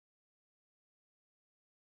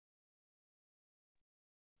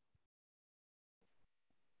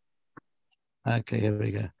Okay, here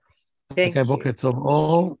we go. Okay, Thank Boker you. Tov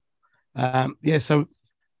all. Yeah, so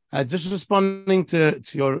just responding to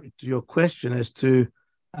your question as to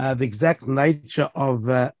the exact nature of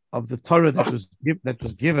the Torah that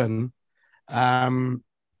was given. Um,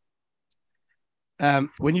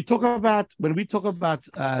 when we talk about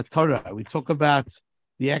Torah, we talk about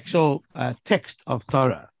the actual text of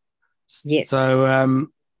Torah. Yes. So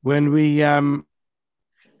when we um,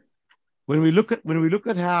 when we look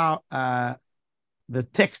at how the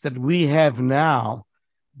text that we have now,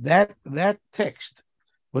 that text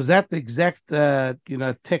was that the exact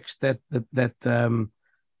text that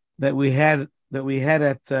we had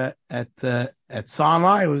at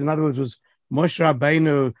Sinai. It was, in other words, was Moshe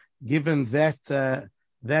Rabbeinu given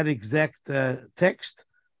that exact text,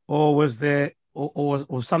 or was there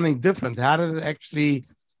or something different? How did it actually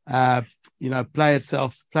uh, play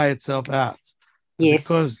itself out? Yes.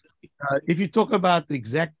 Because if you talk about the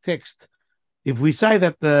exact text, if we say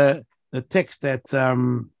that the text that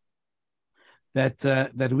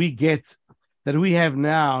we get that we have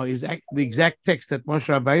now is the exact text that Moshe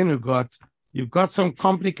Rabbeinu got, you've got some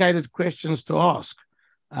complicated questions to ask.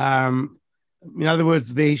 In other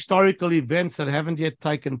words, the historical events that haven't yet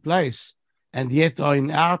taken place and yet are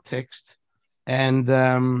in our text, and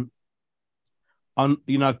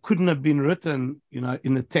couldn't have been written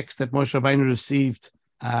in the text that Moshe Rabbeinu received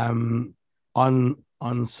um, on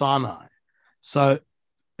Sinai. So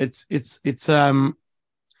it's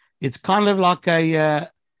kind of like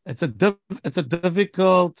it's a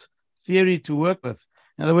difficult theory to work with.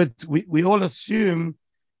 In other words, we all assume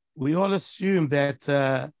that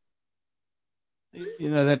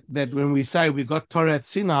that when we say we got Torah at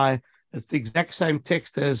Sinai, it's the exact same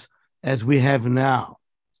text as we have now.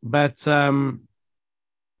 But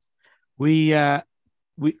we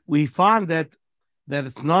find that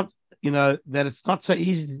it's not so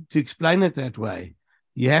easy to explain it that way.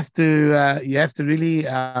 You have to really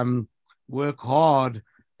work hard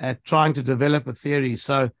at trying to develop a theory.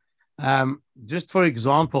 So, just for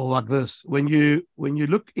example, like this, when you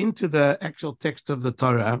look into the actual text of the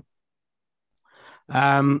Torah,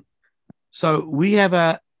 um, so we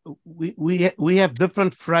have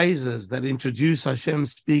different phrases that introduce Hashem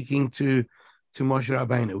speaking to Moshe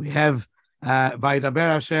Rabbeinu. We have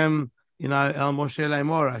Vaydaber Hashem, El Moshe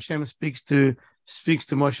Lemor. Hashem speaks to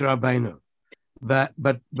Moshe Rabbeinu. But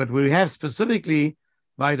we have specifically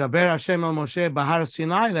Vaydaber Hashem El Moshe Bahar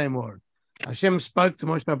Sinai Lemor. Hashem spoke to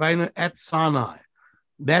Moshe Rabbeinu at Sinai.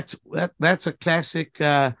 That's a classic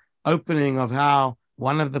opening of how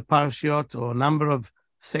one of the parashiot or number of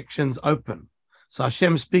sections open. So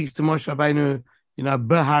Hashem speaks to Moshe Rabbeinu,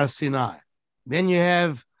 Bahar Sinai. Then you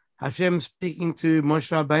have Hashem speaking to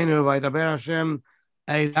Moshe Rabbeinu, Vaydaber Hashem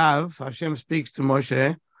Elav. Hashem speaks to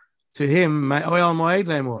Moshe, to him, Oil Moed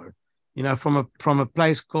Lemor, from a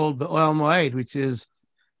place called the Oil Moed, which is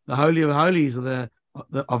the Holy of Holies of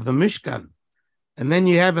the Mishkan. And then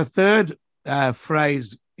you have a third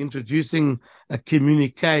phrase introducing a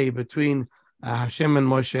communique between Hashem and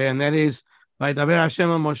Moshe, and that is Vaydaber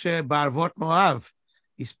Hashem and Moshe Barvot Moav.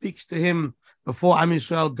 He speaks to him before Am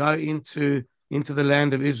Yisrael go into the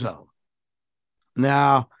land of Israel.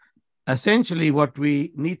 Now, essentially, what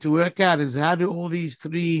we need to work out is how do all these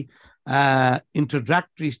three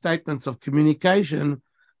introductory statements of communication,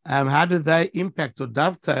 how do they impact or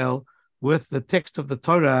dovetail with the text of the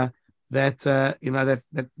Torah that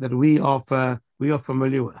we are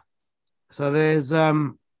familiar with. So there's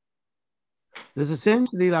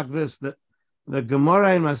essentially like this: the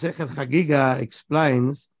Gemara in Masechet Chagiga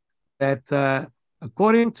explains that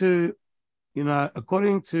according to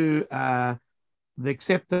the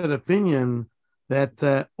accepted opinion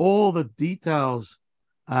that all the details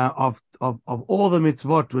of all the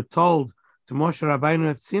mitzvot were told to Moshe Rabbeinu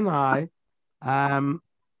at Sinai,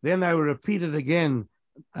 then they were repeated again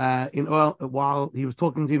in oil while he was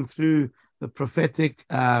talking to him through the prophetic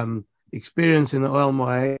experience in the oil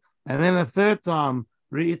moed, and then a third time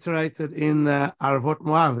reiterated in Arvot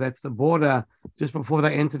Moav. That's the border just before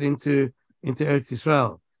they entered into Eretz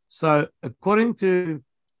Yisrael. So, according to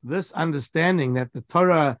this understanding that the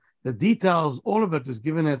Torah, the details, all of it was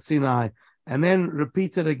given at Sinai, and then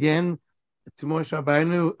repeated again to Moshe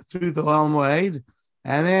Rabbeinu through the oil moed,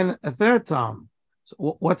 and then a third time.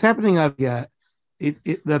 So, what's happening over here?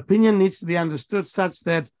 The opinion needs to be understood such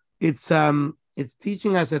that it's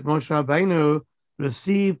teaching us that Moshe Rabbeinu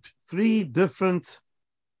received three different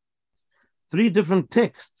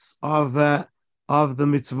texts of the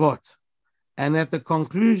mitzvot, and at the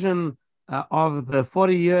conclusion of the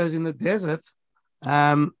 40 years in the desert,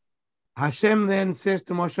 Hashem then says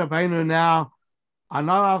to Moshe Rabbeinu, "Now I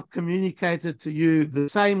know I've communicated to you the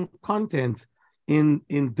same content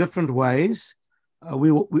in different ways.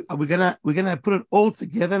 We're gonna put it all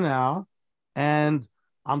together now, and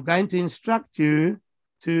I'm going to instruct you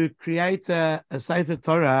to create a Sefer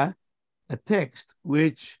Torah, a text,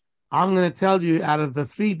 which I'm going to tell you out of the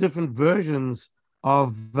three different versions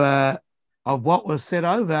of what was said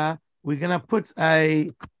over. We're going to put a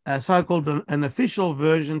so-called an official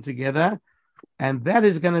version together, and that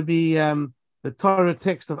is going to be the Torah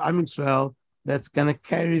text of Am Yisrael that's going to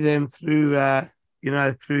carry them through,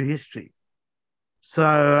 through history.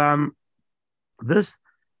 So this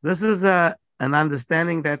is an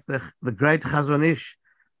understanding that the great Chazon Ish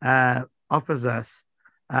offers us.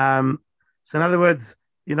 So in other words,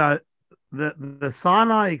 the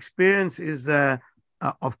Sinai experience is,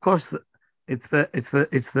 of course, it's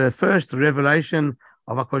the first revelation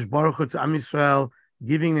of HaKadosh Baruch Hu to Am Yisrael,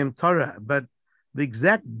 giving them Torah, but the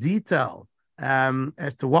exact detail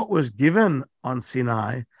as to what was given on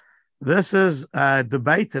Sinai, this is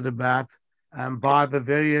debated about by the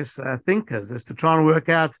various thinkers, as to try and work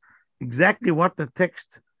out exactly what the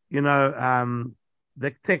text,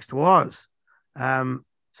 the text was. So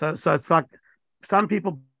it's like some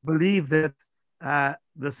people believe that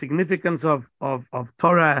the significance of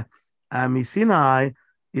Torah Sinai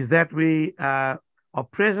is that we are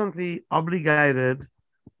presently obligated,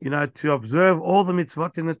 to observe all the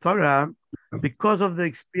mitzvot in the Torah because of the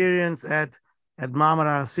experience at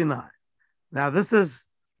Ma'amar Sinai. Now, this is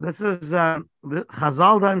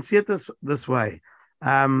Chazal don't see it this way.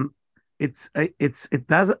 It's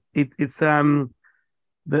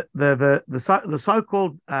the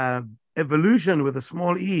so-called evolution with a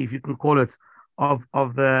small e, if you can call it, of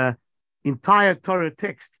the entire Torah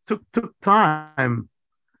text took time,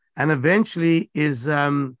 and eventually is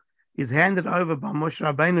handed over by Moshe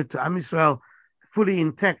Rabbeinu to Am Yisrael fully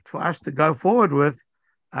intact for us to go forward with.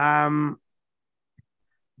 The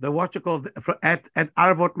what you call at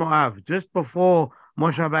Arvot Moav, just before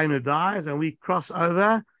Moshe Rabbeinu dies, and we cross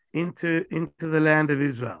over into the land of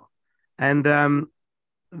Israel. And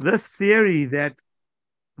this theory that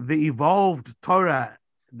the evolved Torah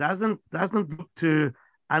doesn't look to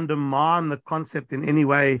undermine the concept in any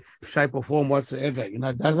way, shape, or form whatsoever.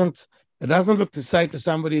 It doesn't look to say to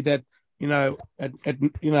somebody that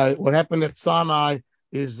what happened at Sinai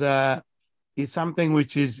is something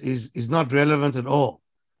which is not relevant at all.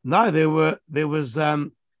 No, there was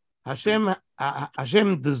Hashem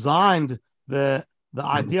designed the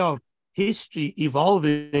idea of history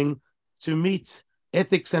evolving to meet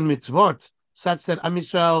ethics and mitzvot, such that Am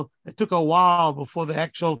Yisrael, it took a while before the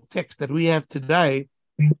actual text that we have today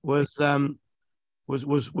was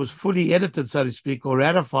fully edited, so to speak, or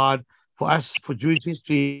ratified for us, for Jewish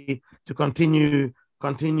history to continue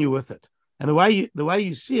with it. And the way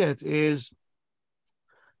you see it is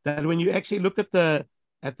that when you actually look at the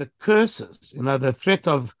curses, the threat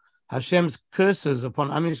of Hashem's curses upon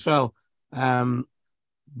Am Yisrael,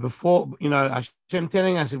 before, Hashem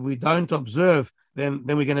telling us if we don't observe, then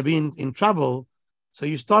we're going to be in trouble. So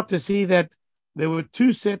you start to see that there were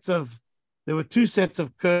two sets of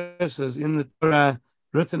curses in the Torah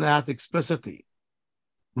written out explicitly.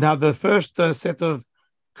 Now, the first set of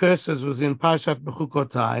curses was in Parashat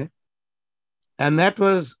Bechukotai, and that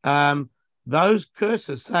was those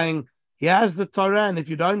curses saying, here's the Torah, and if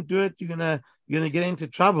you don't do it, you're gonna get into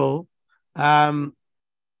trouble.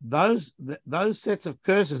 Those sets of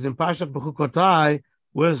curses in Parashat Bechukotai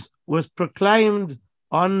was proclaimed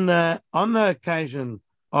on the occasion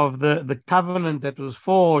of the covenant that was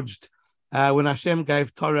forged when Hashem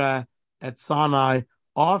gave Torah at Sinai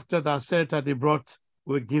after the Aseret HaDibrot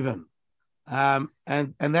were given, and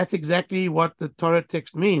that's exactly what the Torah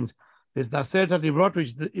text means. There's the Aseret HaDibrot,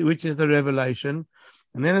 which is the revelation,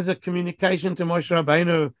 and then there's a communication to Moshe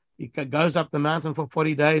Rabbeinu. He goes up the mountain for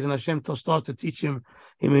 40 days, and Hashem starts to teach him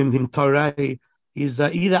Torah. He's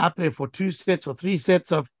either up there for 2 sets or 3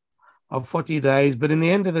 sets of 40 days. But in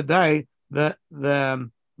the end of the day, the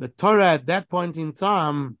Torah at that point in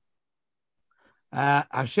time,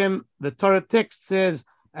 Hashem, the Torah text says,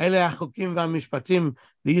 "Ele hachukim v'mishpatim."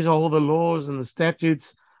 These are all the laws and the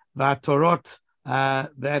statutes, v'atorot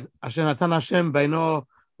that Hashem beino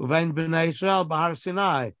uvein b'nei Israel b'Har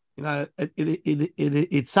Sinai.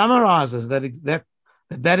 It summarizes that is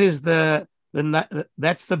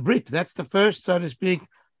that's the Brit. That's the first, so to speak,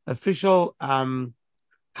 official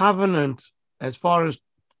covenant as far as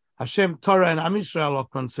Hashem, Torah, and Am Yisrael are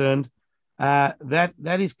concerned.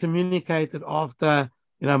 That is communicated after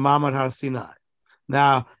Ma'amad Har Sinai.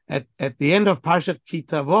 Now, at the end of Parshat Ki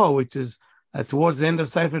Tavo, which is towards the end of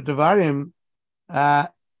Sefer Devarim,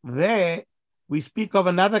 there we speak of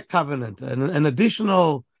another covenant, an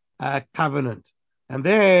additional covenant, and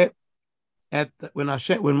there when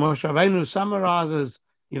Moshe Rabbeinu summarizes,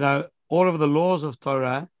 all of the laws of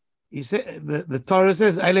Torah, he said the Torah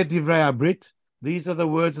says, "Ele divrei abrit." These are the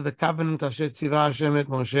words of the covenant Asher tzivah Hashem et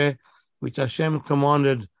Moshe, which Hashem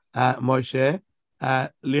commanded Moshe,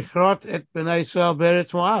 lichrot et bnei Israel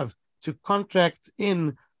beretz Moav, to contract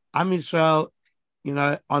in Am Yisrael,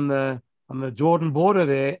 on the Jordan border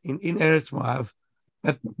there in Eretz Moav.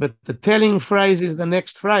 But the telling phrase is the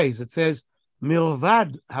next phrase. It says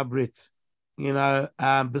milvad habrit,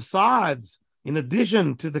 besides, in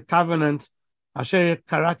addition to the covenant Asher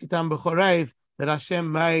karatitam b'chorev that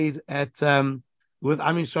Hashem made with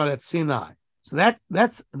Am Yisrael at Sinai. So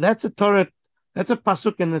that's a Torah, that's a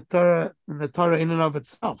pasuk in the Torah in and of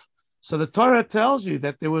itself. So the Torah tells you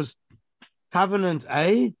that there was covenant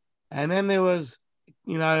A, and then there was,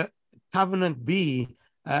 covenant B,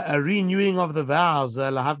 a renewing of the vows,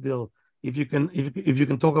 lahavdil, if you can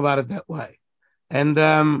talk about it that way. And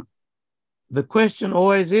the question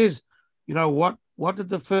always is, what did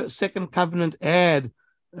the second covenant add,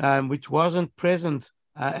 which wasn't present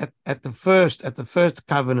at the first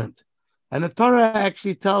covenant? And the Torah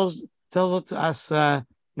actually tells it to us.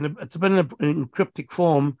 It's been in cryptic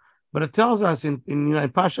form, but it tells us in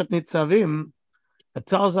Parshat Nitzavim. It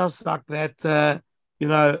tells us like that.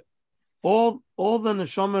 All the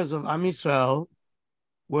neshamas of Am Yisrael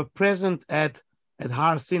were present at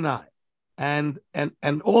Har Sinai, and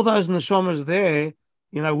all those neshamas there,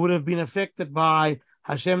 would have been affected by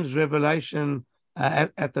Hashem's revelation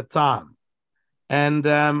at the time, and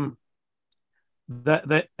an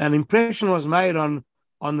impression was made on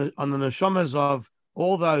the neshamas of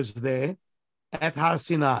all those there at Har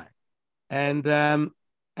Sinai, and the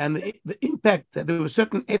impact, that there were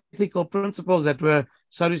certain ethical principles that were,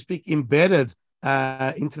 so to speak, embedded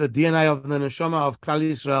into the DNA of the neshama of Klal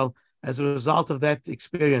Yisrael as a result of that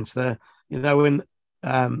experience. When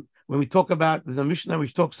we talk about, there's a Mishnah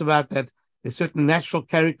which talks about that there's certain natural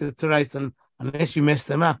character traits, and unless you mess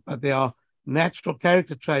them up, but there are natural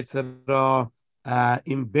character traits that are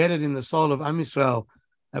embedded in the soul of Am Yisrael.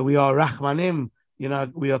 We are Rachmanim,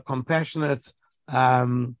 we are compassionate,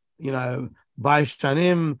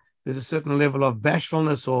 Baishanim, there's a certain level of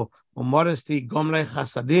bashfulness or modesty, Gomlei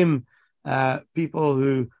Chasadim, people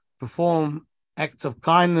who perform acts of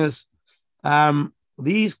kindness.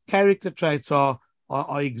 These character traits are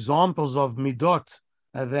examples of midot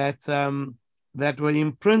that were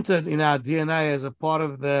imprinted in our DNA as a part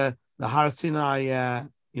of the Har Sinai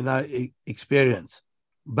experience.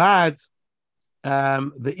 But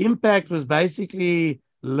the impact was basically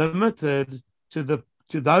limited to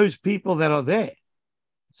those people that are there.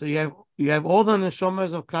 So you have all the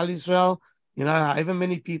neshamas of Klal Yisrael. However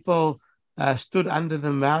many people stood under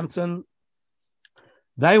the mountain,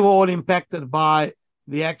 they were all impacted by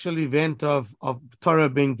the actual event of Torah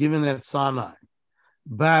being given at Sinai.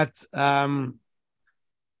 But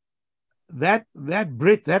that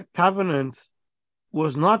brit, that covenant,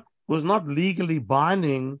 was not legally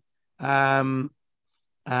binding on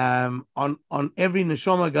every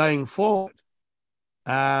neshama going forward.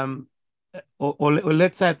 Or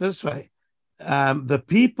let's say it this way: the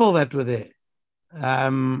people that were there,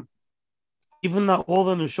 even though all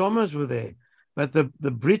the neshamas were there, but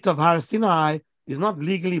the Brit of Har Sinai is not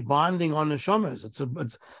legally binding on neshamas.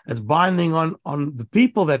 It's binding on the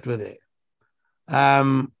people that were there.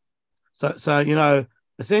 So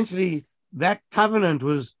essentially that covenant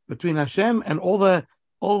was between Hashem and all of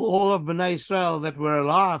Bnei Israel that were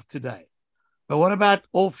alive today. But what about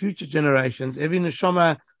all future generations? Every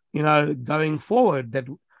neshama, going forward that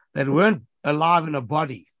weren't alive in a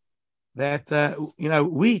body, that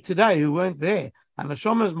we today who weren't there, and the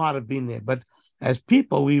neshamas might have been there, but as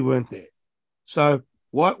people we weren't there. So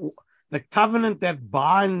what the covenant that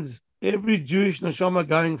binds every Jewish neshama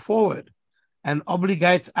going forward and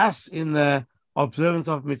obligates us in the observance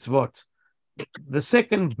of mitzvot. The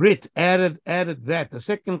second Brit added that. The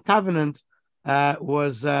second covenant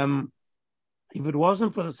was, if it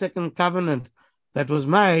wasn't for the second covenant that was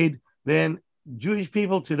made, then Jewish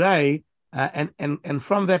people today, and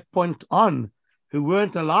from that point on, who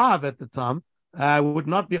weren't alive at the time, would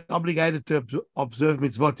not be obligated to observe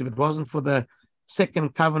mitzvot if it wasn't for the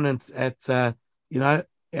second covenant at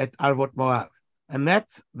Arvot Moav. And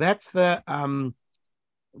that's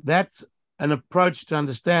an approach to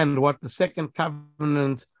understand what the second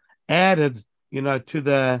covenant added, to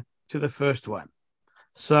the first one.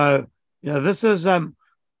 So, this is a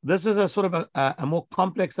sort of a more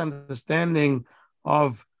complex understanding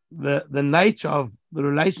of the nature of the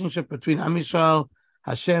relationship between Am Yisrael,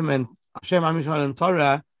 Hashem, Am Yisrael, and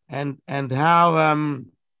Torah, and how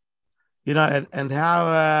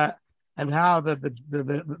and how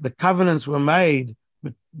the covenants were made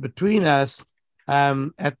between us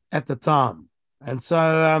at the time. And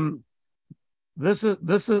so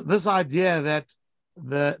this idea that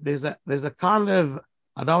there's a kind of,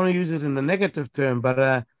 I don't want to use it in a negative term, but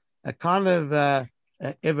a kind of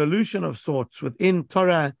evolution of sorts within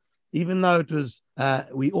Torah, even though it was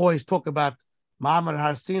we always talk about Ma'amar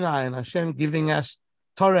Har Sinai and Hashem giving us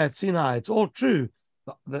Torah at Sinai. It's all true.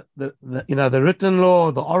 The written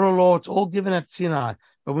law, the oral law, it's all given at Sinai.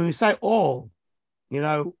 But when we say all,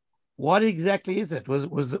 what exactly is it?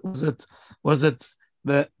 Was it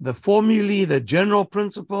the formulae, the general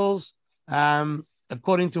principles,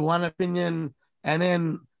 according to one opinion, and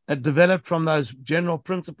then it developed from those general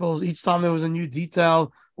principles. Each time there was a new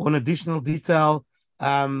detail or an additional detail,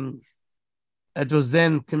 it was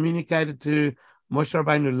then communicated to Moshe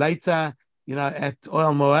Rabbeinu later, at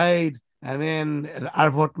Oil Moed, and then at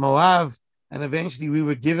Arvot Moav, and eventually we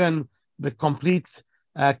were given the complete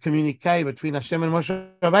communique between Hashem and Moshe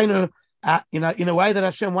Rabbeinu, in a way that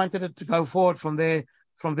Hashem wanted it to go forward from there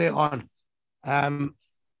on.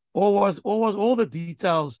 All the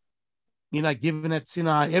details, given at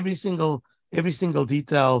Sinai, every single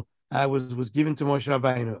detail was given to Moshe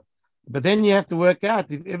Rabbeinu. But then you have to work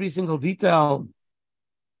out if every single detail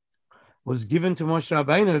was given to Moshe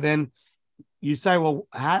Rabbeinu, then you say, well,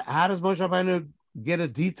 how does Moshe Rabbeinu get a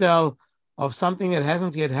detail of something that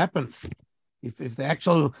hasn't yet happened? If the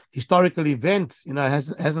actual historical event,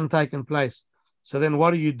 hasn't taken place. So then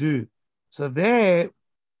what do you do? So there,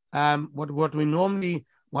 what we normally,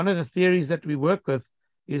 one of the theories that we work with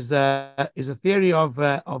is a theory of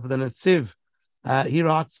the Netziv. He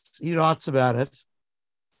writes about it,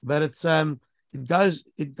 but it goes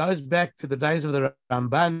back to the days of the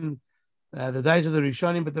Ramban, the days of the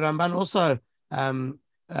Rishonim, but the Ramban also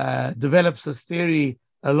develops this theory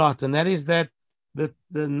a lot, and that is that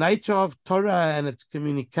the nature of Torah and its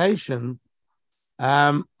communication.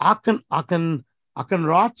 I can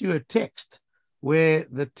write you a text where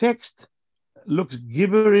the text looks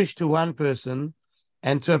gibberish to one person,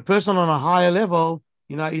 and to a person on a higher level,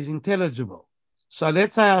 is intelligible. So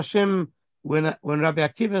let's say Hashem, when Rabbi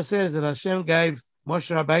Akiva says that Hashem gave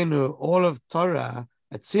Moshe Rabbeinu all of Torah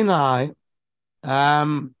at Sinai,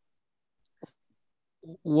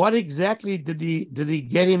 what exactly did he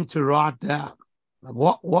get him to write down?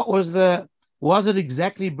 What was it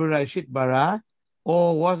exactly Bereshit bara,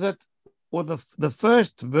 or was it the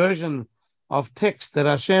first version of text that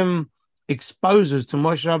Hashem exposes to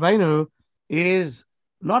Moshe Rabbeinu is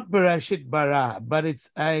not Bereshit bara, but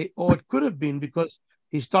or it could have been, because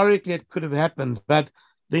historically it could have happened. But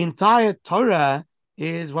the entire Torah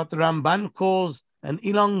is what the Ramban calls an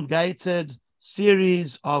elongated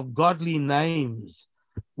series of godly names,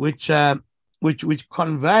 which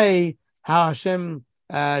convey how Hashem,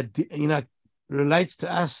 relates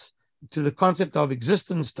to us, to the concept of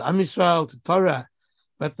existence, to Am Yisrael, to Torah.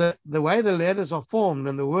 But the way the letters are formed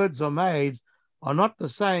and the words are made are not the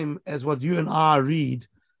same as what you and I read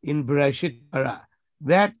in Bereshit bara.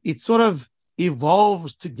 That it sort of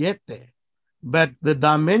evolves to get there. But the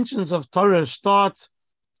dimensions of Torah start,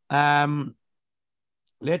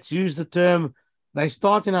 let's use the term, they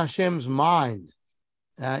start in Hashem's mind.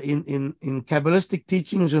 In Kabbalistic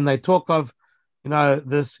teachings, when they talk of,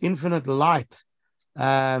 this infinite light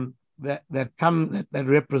that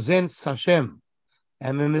represents Hashem,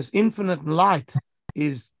 and then this infinite light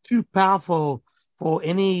is too powerful for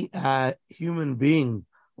any human being,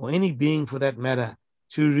 or any being for that matter,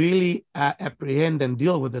 to really apprehend and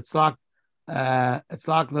deal with. It's like the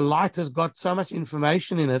light has got so much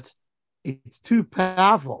information in it; it's too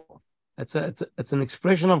powerful. It's an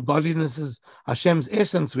expression of godliness, Hashem's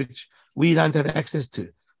essence, which we don't have access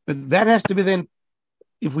to. But that has to be then,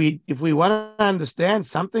 if we want to understand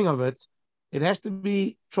something of it, it has to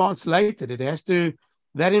be translated.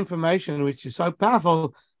 That information, which is so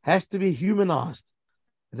powerful, has to be humanized.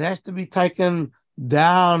 It has to be taken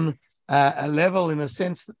down a level, in a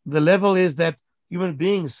sense. The level is that human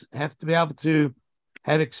beings have to be able to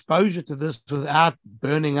have exposure to this without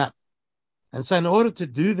burning up. And so in order to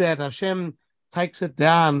do that, Hashem takes it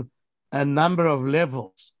down a number of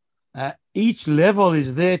levels. Each level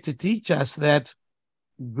is there to teach us that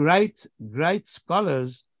great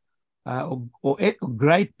scholars or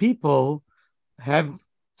great people have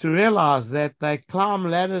to realize that they climb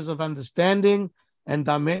ladders of understanding and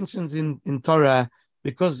dimensions in Torah,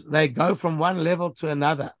 because they go from one level to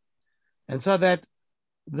another. And so that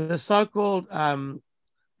the so-called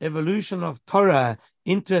evolution of Torah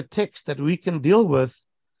into a text that we can deal with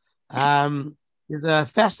is a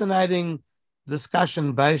fascinating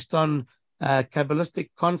discussion based on Kabbalistic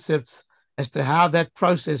concepts as to how that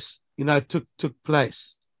process, took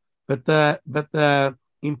place. But the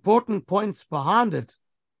important points behind it,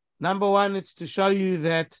 number one, it's to show you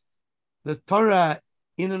that the Torah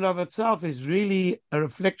in and of itself is really a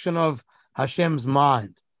reflection of Hashem's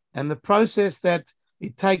mind. And the process that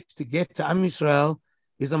it takes to get to Am Yisrael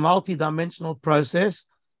is a multi-dimensional process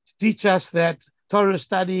to teach us that Torah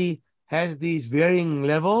study has these varying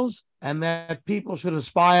levels and that people should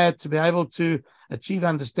aspire to be able to achieve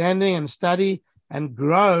understanding and study and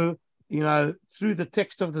grow, through the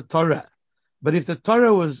text of the Torah. But if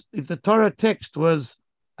the Torah text was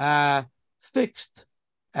fixed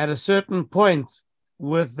at a certain point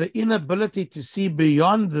with the inability to see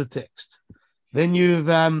beyond the text, then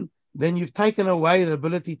you've taken away the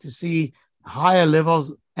ability to see higher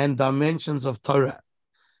levels and dimensions of Torah.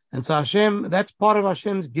 And so that's part of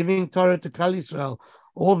Hashem's giving Torah to Klal Yisrael.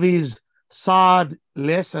 All these side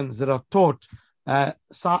lessons that are taught,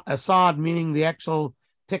 side meaning the actual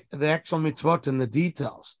mitzvot and the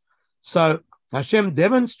details. So Hashem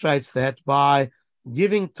demonstrates that by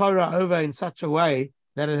giving Torah over in such a way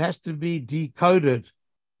that it has to be decoded,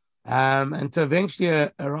 and to eventually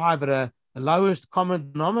arrive at a lowest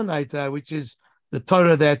common denominator, which is the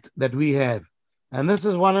Torah that we have. And this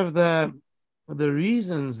is one of the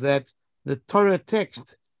reasons that the Torah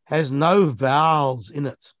text has no vowels in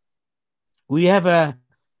it. We have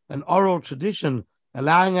an oral tradition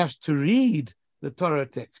allowing us to read the Torah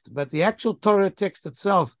text, but the actual Torah text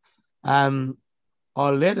itself are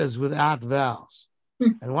letters without vowels.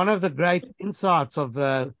 And one of the great insights of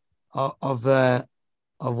one of the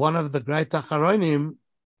great Acharonim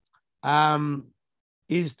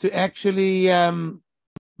is to actually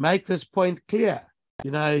make this point clear.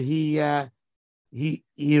 The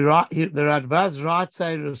Radbaz writes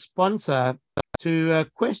a responsa to a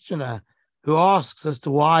questioner who asks as to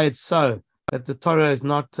why it's so that the Torah is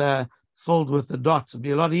not filled with the dots. It'd be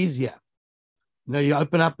a lot easier. You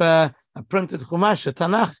open up a printed Chumash, a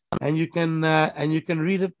Tanakh, and you can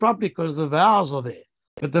read it properly because the vowels are there.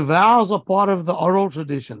 But the vowels are part of the oral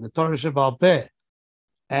tradition, the Torah Sheba'al Peh.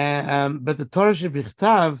 But the Torah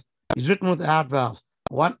Shebichtav is written without vowels.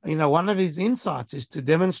 One of his insights is to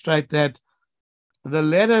demonstrate that the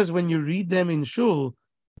letters, when you read them in shul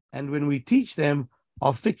and when we teach them,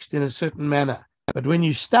 are fixed in a certain manner. But when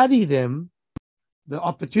you study them, the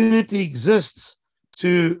opportunity exists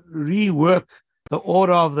to rework the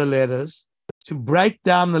order of the letters, to break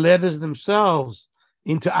down the letters themselves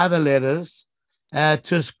into other letters,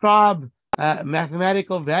 to ascribe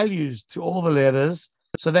mathematical values to all the letters,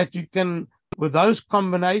 so that you can, with those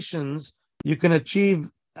combinations, you can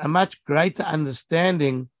achieve a much greater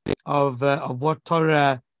understanding of what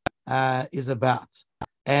Torah is about.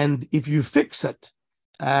 And if you fix it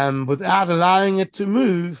without allowing it to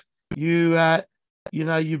move, you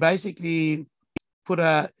basically put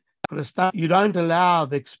a stop. You don't allow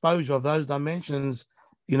the exposure of those dimensions,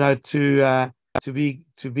 to be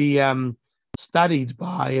studied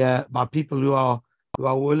by people who are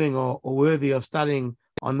willing or worthy of studying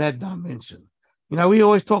on that dimension. We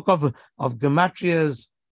always talk of gematrias,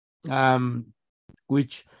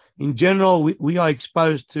 which in general we are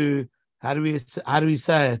exposed to. How do we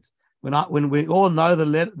say it? When we all know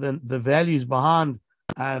the values behind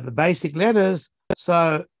the basic letters,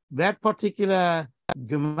 so that particular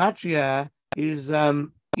gematria is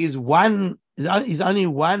only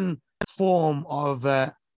one form of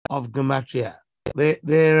gematria.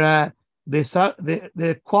 They're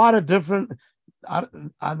quite a different.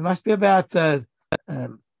 There must be about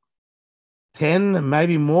 10,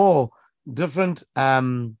 maybe more, different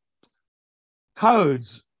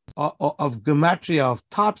codes of gematria, of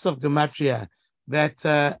types of gematria that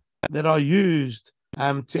are used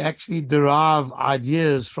to actually derive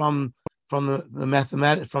ideas from the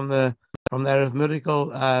mathematics, from the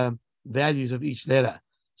arithmetical values of each letter.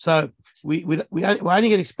 So we only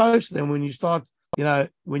get exposed to them when you start,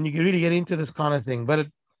 when you really get into this kind of thing. But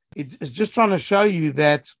it's just trying to show you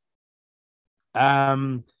that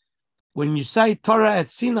when you say Torah at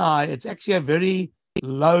Sinai, it's actually a very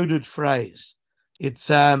loaded phrase. It's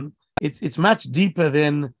much deeper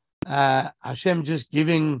than Hashem just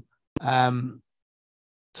giving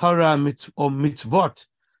Torah or mitzvot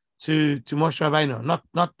to Moshe Rabbeinu.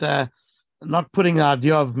 Not putting the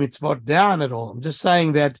idea of mitzvot down at all. I'm just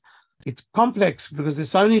saying that it's complex because there's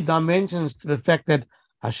so many dimensions to the fact that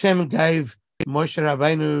Hashem gave Moshe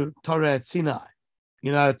Rabbeinu Torah at Sinai.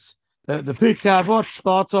 It's the Pirkei Avot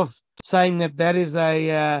starts off saying that is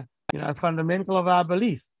a fundamental of our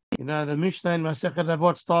belief. The Mishnah in Masechet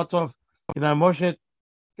Avot starts off, Moshe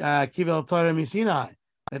kibel Torah mi Sinai,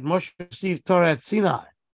 that Moshe received Torah at Sinai.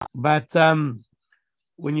 But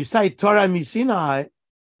when you say Torah mi Sinai,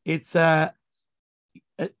 it's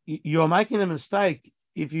you're making a mistake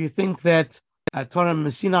if you think that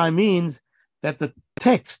Torah Sinai means that the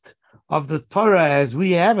text of the Torah as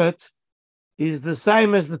we have it is the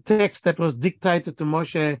same as the text that was dictated to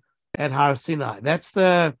Moshe at Har Sinai. That's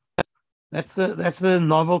the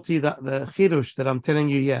novelty, the chidush that I'm telling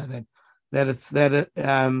you here,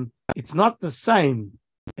 it's not the same.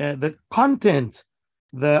 The content,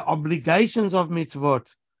 the obligations of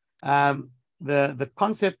mitzvot, the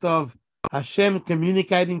concept of Hashem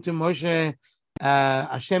communicating to Moshe,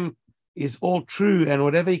 Hashem is all true, and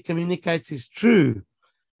whatever he communicates is true.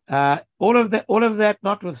 All of that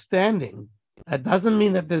notwithstanding, it doesn't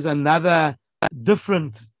mean that there's another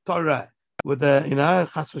different Torah with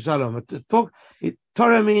chas v'shalom.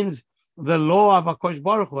 Torah means the law of HaKadosh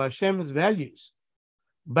Baruch Hu, Hashem's values,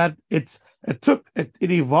 but it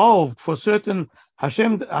evolved for certain.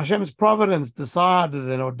 Hashem's providence decided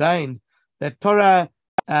and ordained that Torah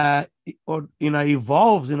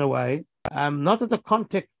evolves in a way, not that the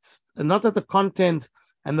context, not that the content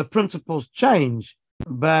and the principles change,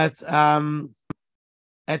 but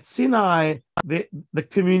at Sinai the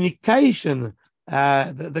communication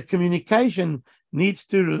the communication needs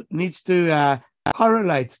to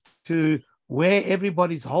correlate to where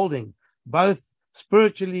everybody's holding, both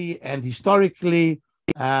spiritually and historically.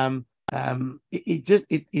 It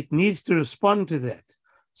needs to respond to that.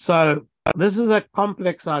 So this is a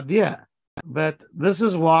complex idea, but this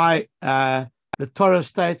is why the Torah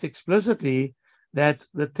states explicitly that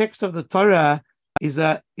the text of the Torah is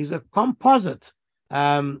a composite,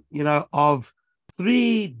 of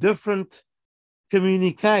three different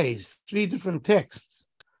communiques, three different texts,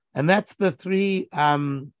 and that's the three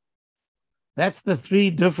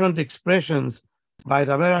different expressions.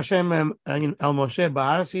 Vaydaber Hashem el Moshe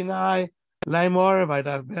b'Har Sinai Lemor,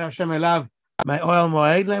 Vaydaber Hashem elav me'oel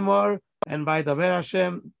Moed Lemor, and Vaydaber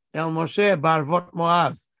Hashem el Moshe b'Arvot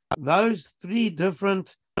Moav. Those three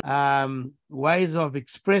different ways of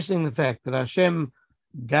expressing the fact that Hashem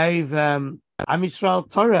gave Am Yisrael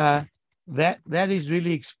Torah, that is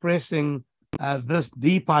really expressing this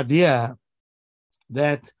deep idea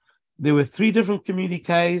that there were three different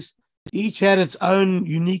communiques. Each had its own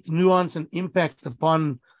unique nuance and impact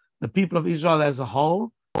upon the people of Israel as a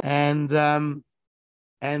whole, and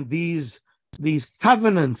these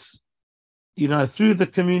covenants, through the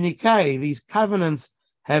communique, these covenants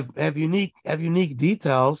have unique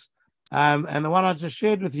details. And the one I just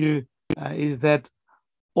shared with you is that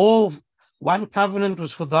one covenant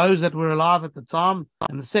was for those that were alive at the time,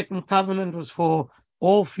 and the second covenant was for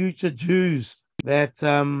all future Jews that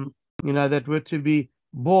that were to be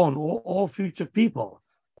born, all future people,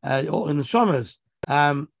 all in the Shomers.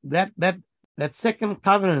 That second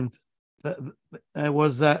covenant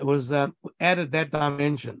was added that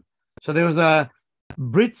dimension. So there was a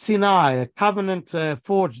Brit Sinai, a covenant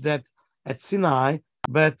forged at Sinai,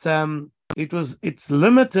 but it's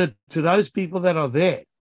limited to those people that are there.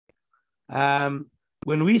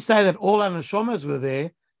 When we say that all our neshamas were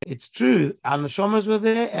there, it's true. Our neshamas were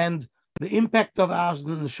there, and the impact of our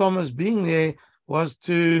neshamas being there was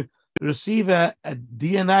to receive a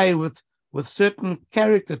DNA with certain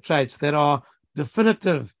character traits that are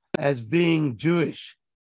definitive as being Jewish.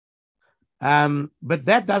 But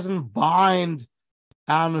that doesn't bind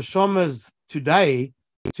our neshamas today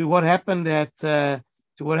to what happened at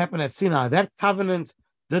Sinai. That covenant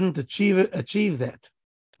didn't achieve that.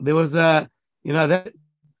 There was that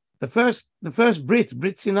the first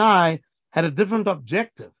Brit Sinai had a different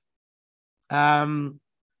objective, and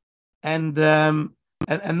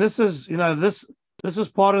this is this is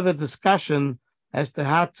part of the discussion as to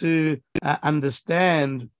how to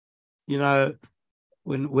understand,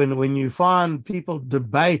 when you find people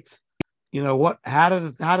debate, how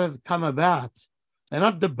did it come about? They're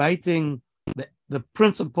not debating the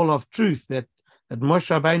principle of truth that Moshe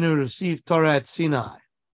Rabbeinu received Torah at Sinai,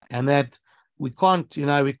 and that we can't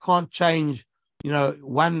change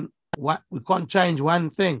we can't change one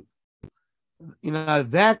thing.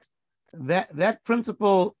 That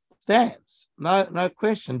principle stands, no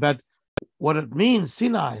question. But what it means,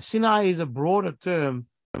 Sinai is a broader term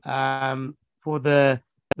for the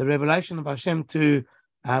revelation of Hashem to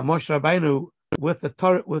Moshe Rabbeinu with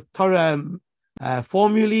Torah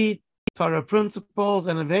formulae, Torah principles,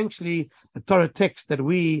 and eventually the Torah text that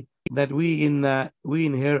we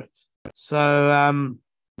inherit. So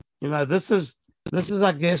this is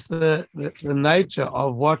I guess the nature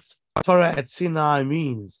of what Torah at Sinai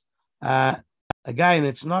means. Again,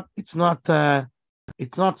 it's not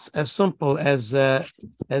as simple as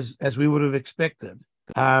we would have expected.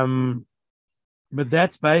 But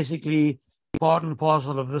that's basically part and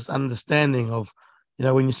parcel of this understanding of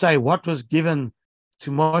when you say what was given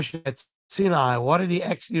to Moshe at Sinai, what did he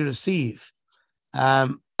actually receive?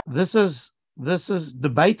 This is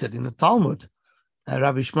debated in the Talmud.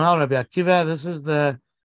 Rabbi Shmuel, Rabbi Akiva, this is the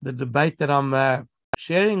debate that I'm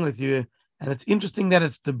sharing with you, and it's interesting that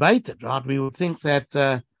it's debated, right? We would think that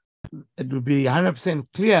it would be 100%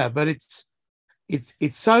 clear, but it's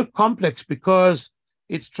so complex because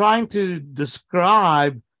it's trying to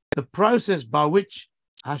describe the process by which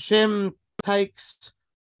Hashem takes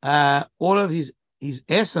all of his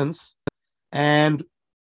essence and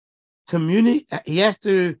he has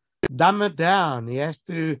to dumb it down.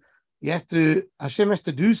 Hashem has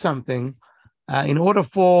to do something in order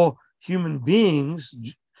for human beings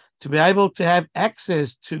to be able to have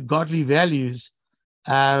access to godly values.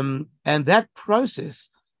 And that process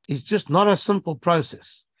is just not a simple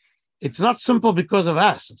process. It's not simple because of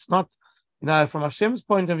us. It's not, from Hashem's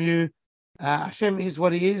point of view, Hashem is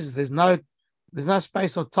what he is. There's no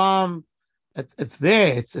space or time. It's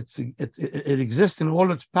there. It exists in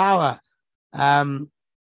all its power.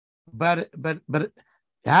 But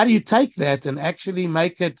how do you take that and actually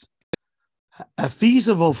make it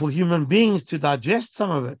feasible for human beings to digest some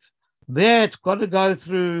of it? There, it's got to go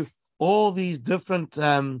through all these different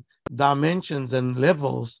dimensions and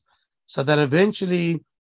levels, so that eventually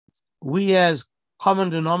we, as common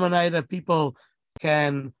denominator people,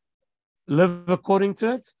 can live according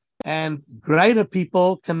to it, and greater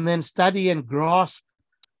people can then study and grasp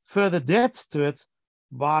further depths to it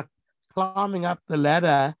by climbing up the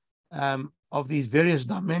ladder of these various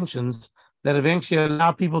dimensions that eventually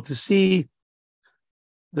allow people to see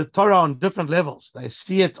the Torah on different levels. They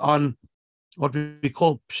see it on what we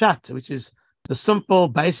call pshat, which is the simple,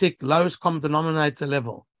 basic, lowest common denominator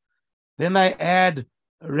level. Then they add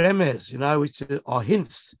remez, which are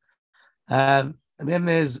hints. And then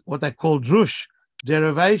there's what they call drush,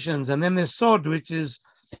 derivations. And then there's sod, which is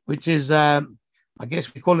I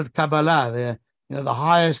guess we call it Kabbalah, the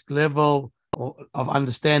highest level of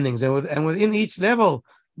understandings. And within each level,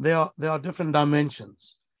 there are different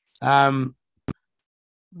dimensions.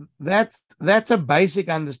 That's a basic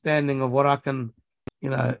understanding of what I can,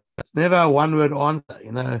 it's never a one-word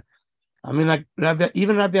answer, I mean, like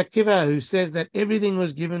even Rabbi Akiva, who says that everything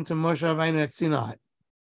was given to Moshe Rabbeinu at Sinai,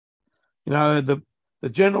 the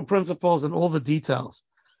general principles and all the details.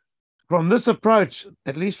 From this approach,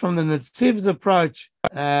 at least from the Netziv's approach,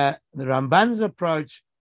 the Ramban's approach,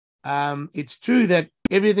 it's true that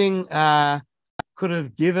everything could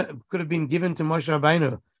have been given to Moshe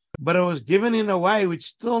Rabbeinu, but it was given in a way which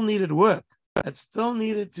still needed work. It still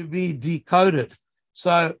needed to be decoded.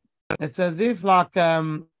 So it's as if like,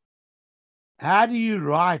 how do you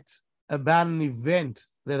write about an event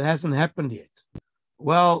that hasn't happened yet?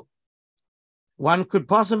 Well, one could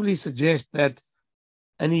possibly suggest that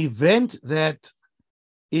an event that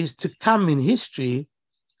is to come in history,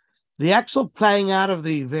 the actual playing out of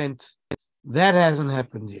the event, that hasn't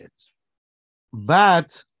happened yet.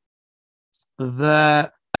 But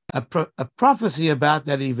a prophecy about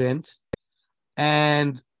that event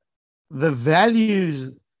and the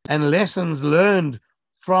values and lessons learned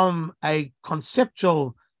from a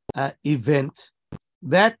conceptual event,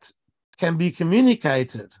 that can be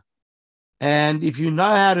communicated. And if you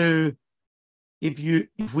know how to,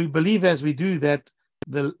 if we believe as we do that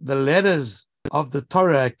the letters of the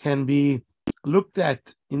Torah can be looked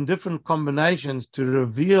at in different combinations to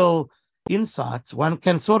reveal insights, one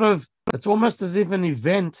can it's almost as if an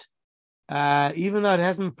event, even though it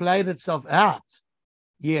hasn't played itself out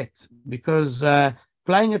yet, because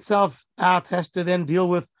playing itself out has to then deal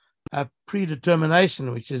with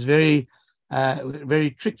predetermination, which is very, very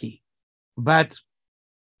tricky. But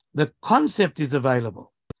the concept is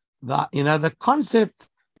available. The concept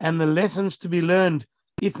and the lessons to be learned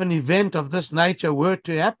if an event of this nature were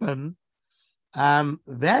to happen,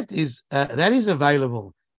 that is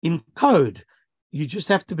available in code. You just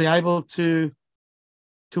have to be able to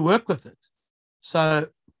work with it. So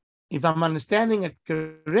if I'm understanding it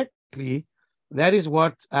correctly, that is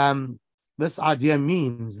what this idea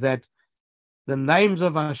means, that the names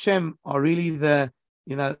of Hashem are really the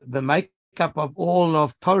makeup of all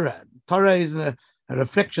of Torah. Torah is a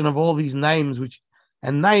reflection of all these names,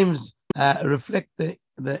 and names reflect the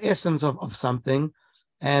essence of something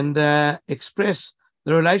and express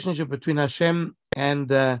the relationship between Hashem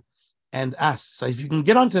and us. So if you can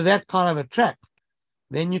get onto that kind of a track,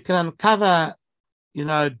 then you can uncover,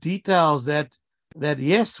 details that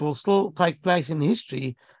yes, will still take place in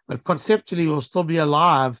history, but conceptually will still be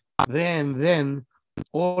alive then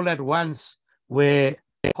all at once, where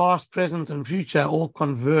past, present, and future all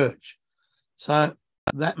converge. So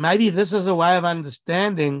that maybe this is a way of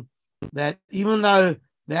understanding that even though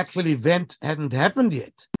the actual event hadn't happened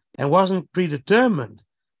yet and wasn't predetermined,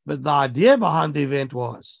 but the idea behind the event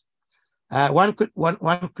was. One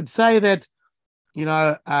could say that,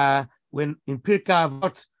 when in Pirkei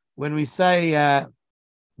Avot, when we say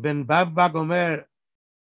Ben Bab Omer,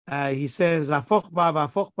 he says Afochba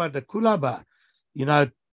Afochba de Kulaba,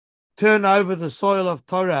 turn over the soil of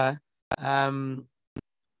Torah,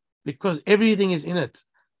 because everything is in it.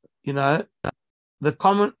 The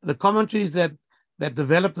commentaries that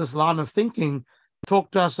develop this line of thinking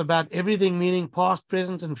talk to us about everything, meaning past,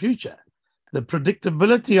 present, and future. The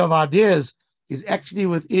predictability of ideas is actually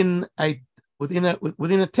within a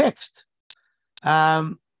text.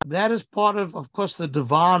 That is part of course, the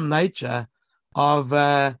divine nature of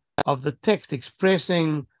the text,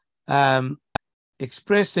 expressing by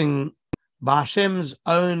Hashem's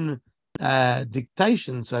own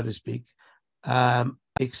dictation, so to speak,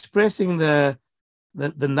 expressing the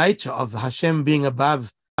nature of Hashem being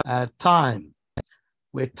above time,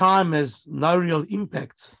 where time has no real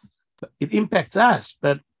impact. It impacts us,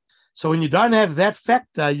 but so when you don't have that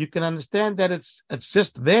factor, you can understand that it's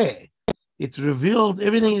just there. It's revealed.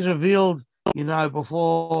 Everything is revealed,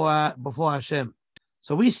 before Hashem.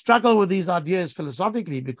 So we struggle with these ideas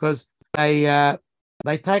philosophically because they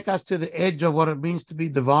take us to the edge of what it means to be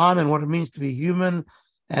divine and what it means to be human,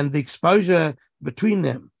 and the exposure between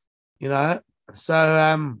them.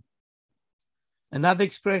 So another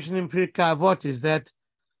expression in Pirkei Avot is that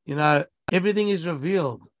everything is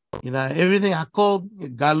revealed. Everything I call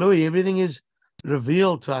galui, everything is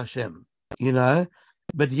revealed to Hashem.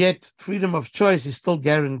 But yet freedom of choice is still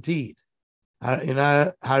guaranteed.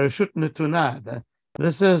 Harashut Netuna.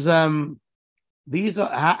 This is these are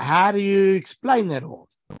how do you explain that all?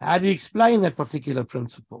 How do you explain that particular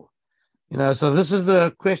principle? So this is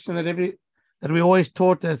the question that we always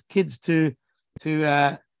taught as kids to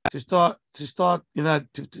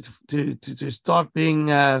start being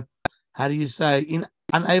how do you say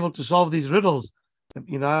unable to solve these riddles,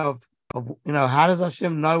 of how does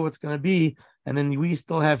Hashem know what's going to be, and then we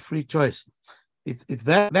still have free choice. It's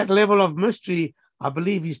that level of mystery, I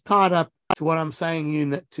believe, is tied up to what I'm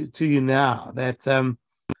saying to you now. That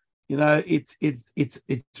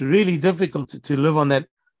it's really difficult to live on that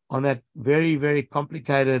very, very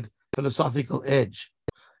complicated philosophical edge.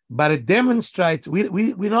 But it demonstrates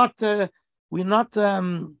we're not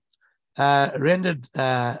rendered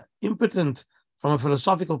impotent from a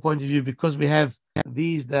philosophical point of view because we have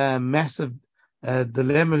these massive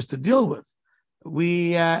dilemmas to deal with.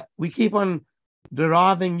 We keep on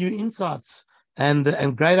deriving new insights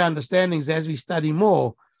and greater understandings as we study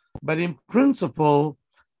more. But in principle,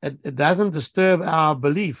 it doesn't disturb our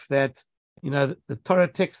belief that the Torah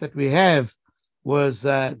text that we have was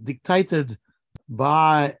dictated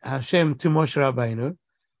by Hashem to Moshe Rabbeinu,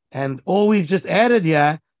 and all we've just added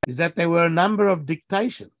here is that there were a number of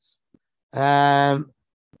dictations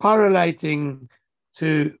correlating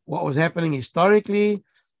to what was happening historically,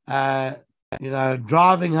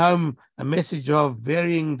 driving home a message of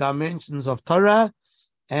varying dimensions of Torah,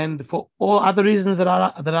 and for all other reasons that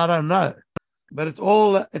I don't know. But it's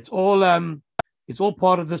all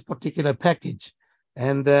part of this particular package,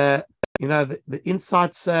 and the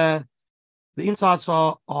insights. The insights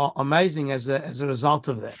are amazing as a result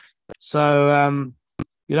of that. So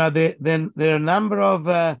there are a number of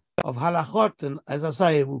halachot, and as I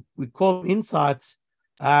say, we call them insights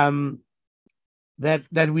that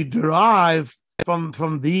we derive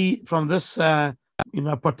from this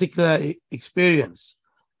particular experience.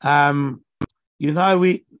 You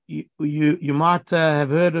might have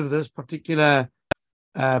heard of this particular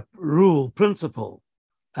principle.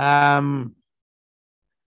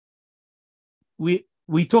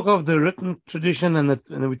 We talk of the written tradition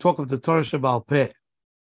and we talk of the Torah Shebaal Peh.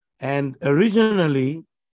 And originally,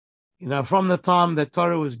 from the time that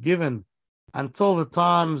Torah was given until the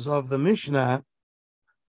times of the Mishnah,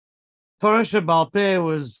 Torah Shebaal Peh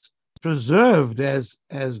was preserved as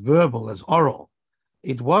verbal, as oral.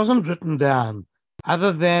 It wasn't written down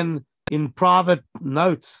other than in private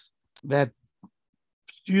notes that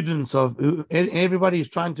students everybody is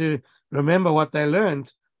trying to remember what they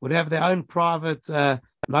learned would have their own private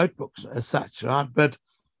notebooks as such, right? But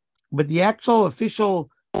the actual official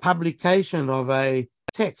publication of a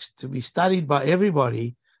text to be studied by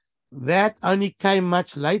everybody, that only came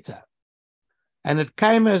much later. And it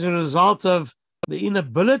came as a result of the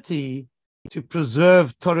inability to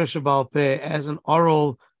preserve Torah Shebaal Peh as an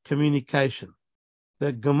oral communication.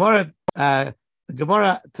 The Gemara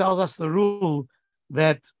tells us the rule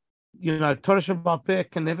that Torah Shebaal Peh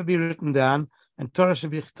can never be written down, and Torah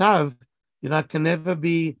Shebichtav, can never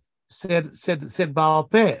be said Baal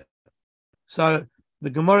Peh. So the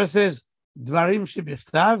Gemara says, Dvarim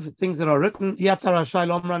shebichtav, things that are written, Yatar Rashai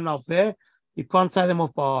Lomran al peh, you can't say them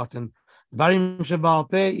off by heart. And Dvarim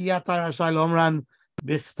shebal peh, Yatar Rashai Lomran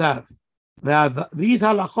bichtav. Now, these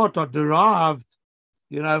halachot are derived,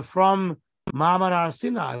 from Ma'amar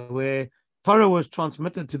Sinai, where Torah was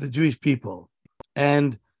transmitted to the Jewish people.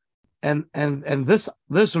 And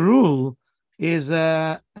this rule is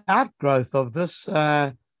an outgrowth of this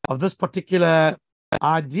particular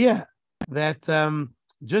idea that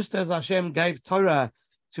just as Hashem gave Torah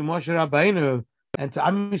to Moshe Rabbeinu and to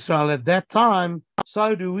Am Yisrael at that time,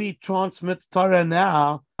 so do we transmit Torah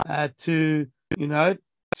now to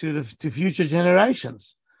future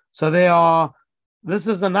generations. So this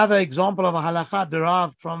is another example of a halakha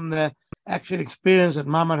derived from the actual experience at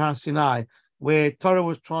Ma'amar Har Sinai, where Torah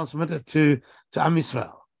was transmitted to Am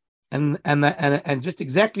Yisrael, and just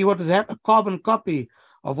exactly what was happening, a carbon copy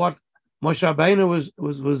of what Moshe Rabbeinu was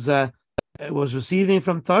receiving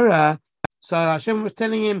from Torah. So Hashem was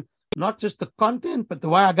telling him not just the content, but the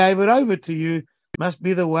way I gave it over to you must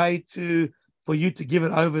be the way for you to give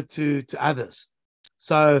it over to others.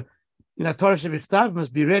 So Torah shebichtav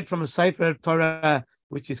must be read from a sefer Torah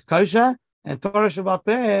which is kosher, and Torah shebal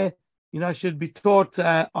peh, should be taught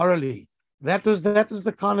orally. That was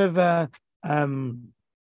the kind of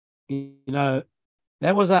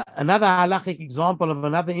that was another halachic example of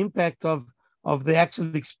another impact of the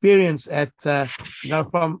actual experience at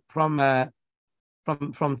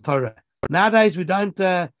from Torah. Nowadays we don't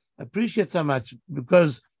appreciate so much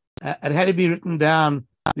because it had to be written down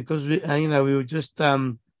because we were just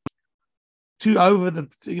too over the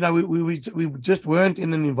we just weren't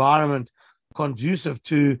in an environment conducive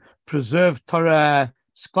to preserve Torah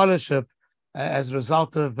scholarship as a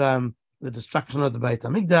result of the destruction of the Beit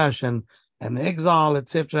HaMikdash and the exile,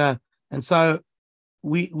 etc. And so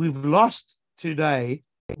we've lost today.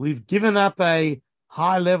 We've given up a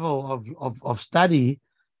high level of study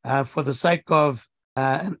for the sake of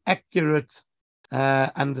an accurate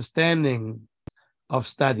understanding of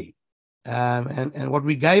study. And what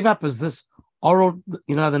we gave up is this oral,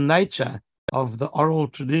 the nature of the oral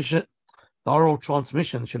tradition, the oral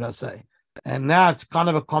transmission, should I say. And now it's kind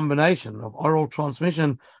of a combination of oral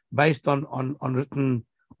transmission based on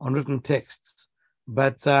written texts.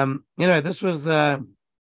 But this was the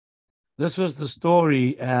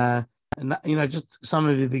story, and just some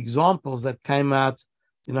of the examples that came out,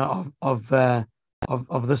 of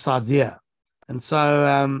this idea. And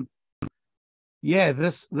so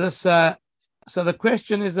so the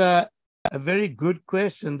question is a very good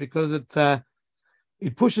question because it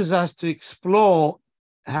pushes us to explore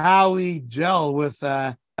how we gel with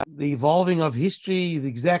the evolving of history, the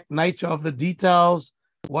exact nature of the details,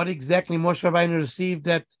 what exactly Moshe Rabbeinu received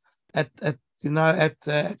at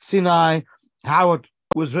Sinai, how it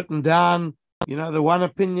was written down. The one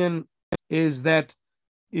opinion is that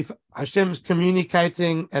if Hashem's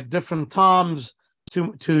communicating at different times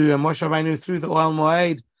to Moshe Rabbeinu through the Oel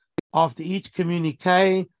Moed, after each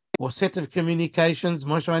communique or set of communications,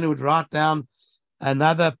 Moshe Rabbeinu would write down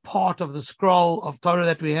another part of the scroll of Torah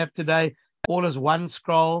that we have today, all as one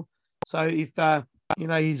scroll. So if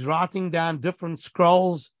he's writing down different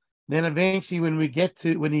scrolls, then eventually when he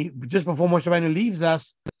just before Moshe Rabbeinu leaves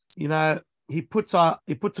us, he puts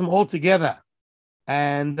them all together,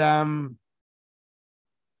 and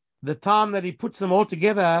the time that he puts them all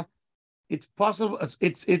together, it's possible.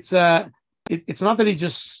 It's not that he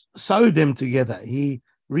just sewed them together. He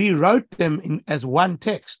rewrote them as one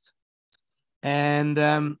text. And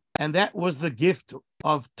that was the gift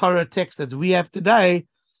of Torah text that we have today,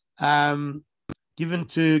 given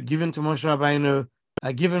to Moshe Rabbeinu,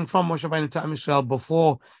 given from Moshe Rabbeinu to Am Yisrael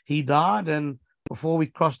before he died and before we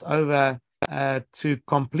crossed over to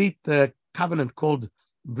complete the covenant called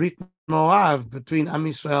Brit Moav between Am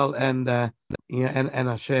Yisrael and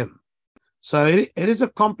Hashem. So it is a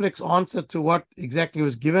complex answer to what exactly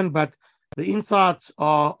was given, but the insights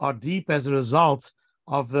are deep as a result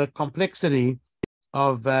of the complexity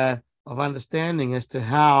of understanding as to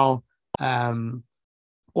how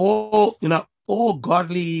all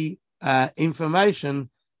godly information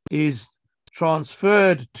is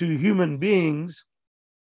transferred to human beings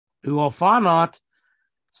who are finite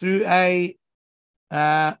through a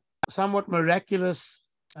somewhat miraculous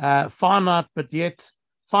finite but yet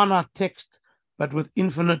finite text, but with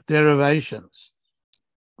infinite derivations.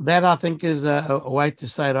 That I think is a way to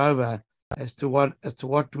say it over as to what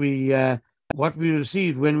we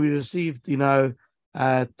received when we received Torah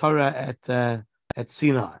at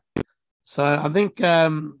Sinai. So I think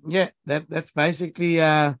that's basically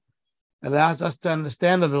allows us to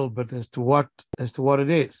understand a little bit as to what it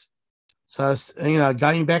is. So,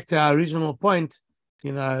 going back to our original point,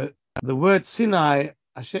 the word Sinai,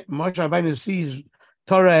 Moshe Rabbeinu sees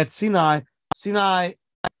Torah at Sinai. Sinai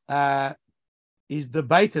is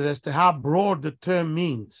debated as to how broad the term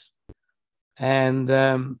means. And,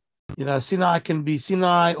 Sinai can be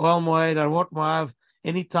Sinai, Oel Moed, Arot Moav.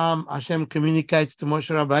 Anytime Hashem communicates to Moshe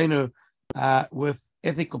Rabbeinu with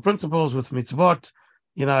ethical principles, with mitzvot,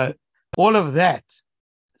 all of that,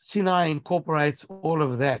 Sinai incorporates all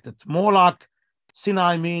of that. It's more like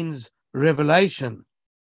Sinai means revelation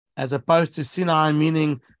as opposed to Sinai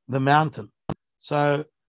meaning the mountain. So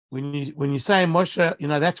when you say Moshe,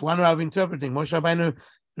 that's one way of interpreting. Moshe Rabbeinu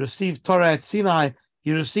received Torah at Sinai.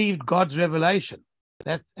 He received God's revelation.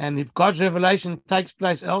 And if God's revelation takes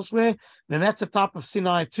place elsewhere, then that's a type of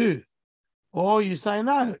Sinai too. Or you say,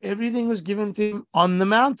 no, everything was given to him on the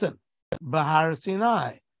mountain, Bahar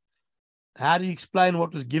Sinai. How do you explain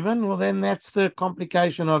what was given? Well, then that's the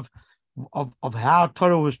complication of how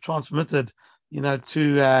Torah was transmitted, to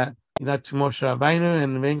Moshe Rabbeinu,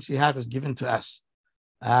 and eventually how it was given to us.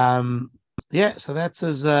 So that's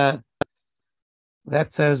as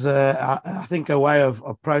I think a way of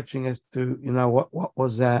approaching as to what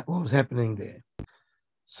was happening there.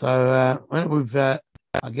 So we've I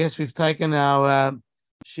guess we've taken our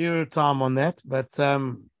share time on that, but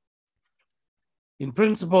in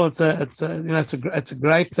principle it's a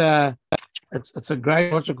great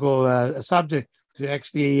logical subject to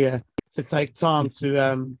actually to take time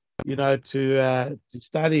to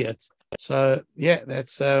study it. So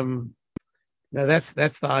that's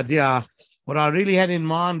the idea. What I really had in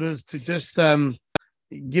mind was to just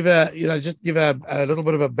give a little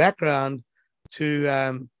bit of a background to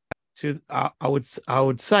I would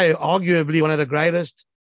say arguably one of the greatest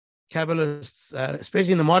Kabbalists,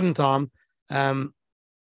 especially in the modern time, the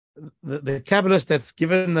Kabbalist that's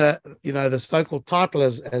given the so-called title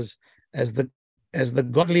as the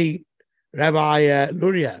godly Rabbi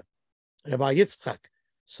Luria, Rabbi Yitzchak.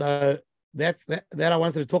 So that I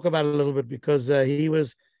wanted to talk about a little bit because he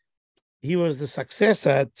was the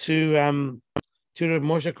successor to Rav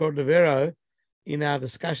Moshe Cordovero in our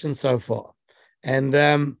discussion so far, and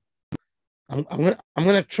I'm going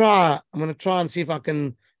to try and see if I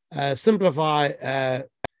can simplify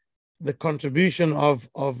the contribution of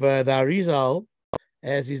the Arizal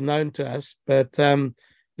as he's known to us. But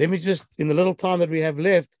let me just, in the little time that we have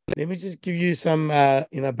left, let me just give you some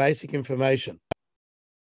basic information.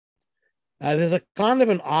 There's a kind of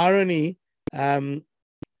an irony when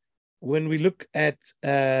we look at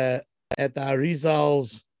the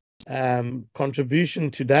Arizal's contribution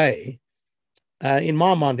today. In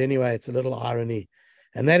my mind, anyway, it's a little irony,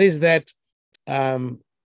 and that is that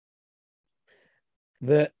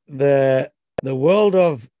the world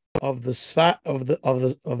of the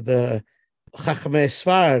Chachmei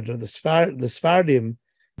Sfard, or the Sfardim,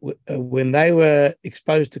 when they were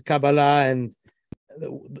exposed to Kabbalah, and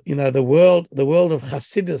the world of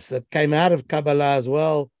Hasidus that came out of Kabbalah as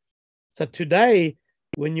well. So today,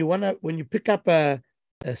 when you pick up a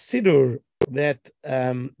siddur that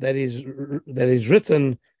is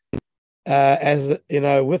written as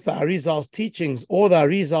with the Arizal's teachings, or the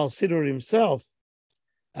Arizal siddur himself,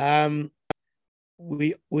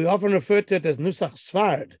 we often refer to it as Nusach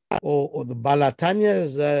Sfard, or the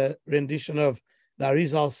Balatanya's rendition of the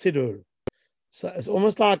Arizal siddur. So it's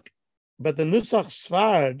almost like, but the Nusach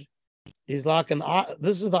Sfard is like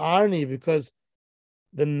this is the irony, because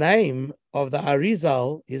the name of the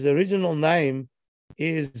Arizal, his original name,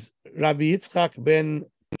 is Rabbi Yitzchak ben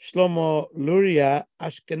Shlomo Luria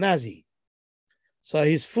Ashkenazi. So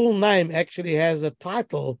his full name actually has a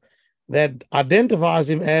title that identifies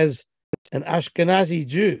him as an Ashkenazi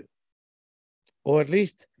Jew, or at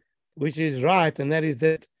least, which is right, and that is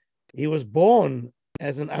that he was born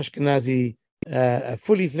as an Ashkenazi, a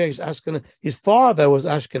fully fledged Ashkenaz. His father was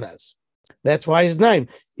Ashkenaz. That's why his name,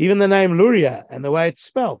 even the name Luria and the way it's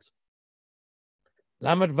spelled,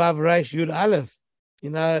 Lamed Vav Reish Yud Aleph,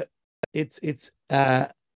 it's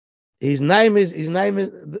his name is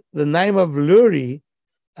the name of Luri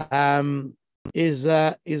is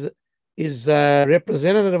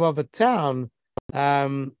representative of a town,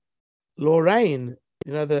 Lorraine,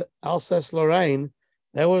 the Alsace-Lorraine.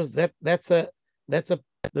 That's the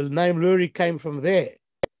name Luri came from there.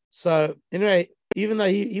 So anyway, even though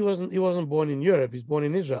he wasn't born in Europe, he's born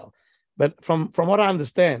in Israel. But from what I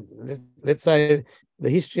understand, let's say the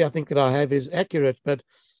history I think that I have is accurate, but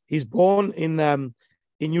he's born in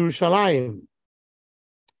Yerushalayim,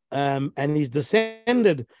 and he's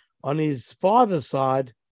descended on his father's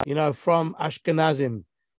side, from Ashkenazim,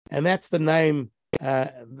 and that's the name.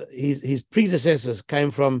 His predecessors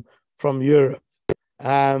came from Europe.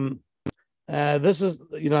 this is,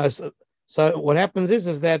 so what happens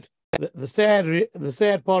is that the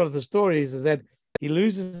sad part of the story is that he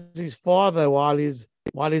loses his father while he's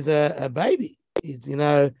a baby. He's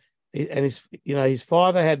and his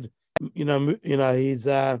father had he's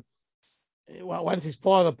once his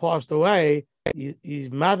father passed away,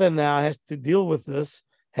 his mother now has to deal with this,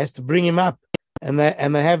 has to bring him up, and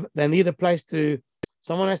they need a place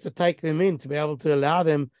someone has to take them in to be able to allow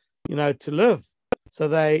them to live. So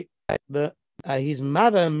his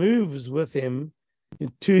mother moves with him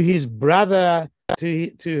to his brother,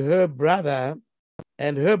 to her brother,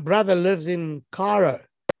 and her brother lives in Cairo,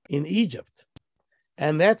 in Egypt,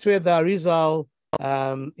 and that's where the Arizal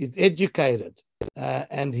is educated,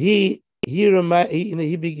 and he's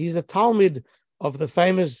a Talmud of the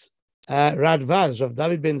famous Radvaz of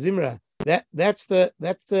David ben Zimra. That's the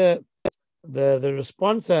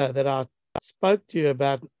responser that I spoke to you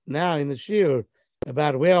about now in the shiur,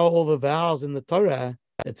 about where are all the vowels in the Torah.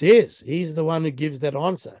 It's he's the one who gives that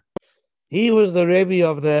answer. He was the Rebbe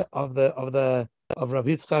of Rabbi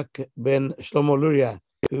Yitzchak ben Shlomo Luria,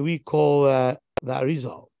 who we call the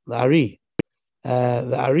Arizal, the Ari.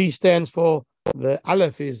 The Ari stands for, the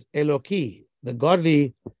Aleph is Eloki, the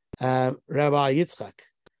godly Rabbi Yitzchak.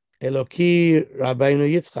 Eloki Rabbeinu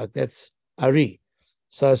Yitzchak, that's Ari.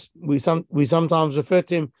 So we sometimes refer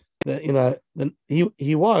to him,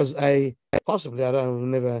 he was possibly, I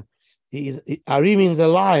don't never, Ari means a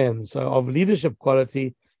lion, so of leadership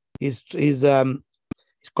quality, his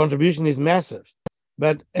contribution is massive.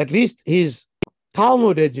 But at least his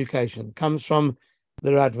Talmud education comes from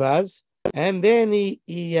the Radvaz, and then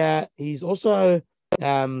he's also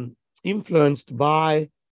influenced by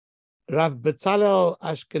Rav Betzalel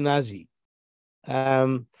Ashkenazi.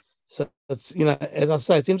 So it's as I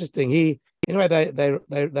say, it's interesting. They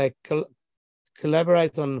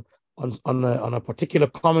collaborate on a particular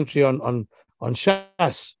commentary on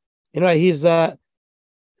Shas. He's I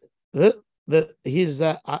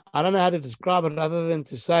don't know how to describe it other than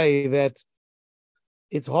to say that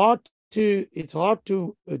it's hard to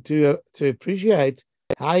appreciate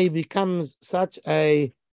how he becomes such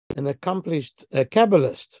an accomplished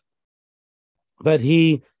Kabbalist. But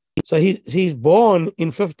he's born in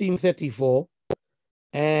 1534,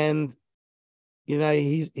 and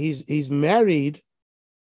he's married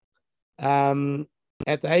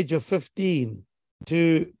at the age of 15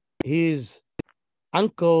 to his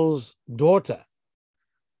uncle's daughter.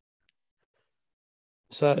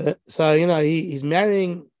 So he's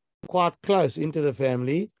marrying quite close into the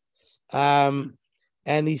family, and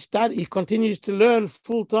he continues to learn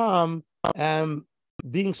full time,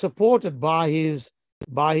 being supported by his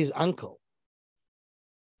uncle,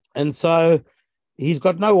 and so he's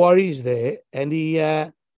got no worries there, and he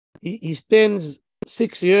spends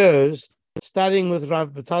 6 years studying with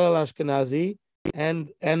Rav Betzalel Ashkenazi,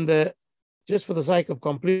 and just for the sake of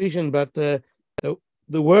completion, but the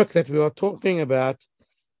work that we are talking about,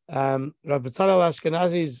 Rav Betzalel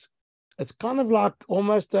Ashkenazi's, it's kind of like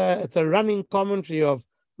almost it's a running commentary of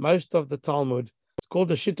most of the Talmud. It's called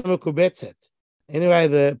the Shita Mekubetzet. Anyway,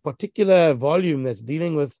 the particular volume that's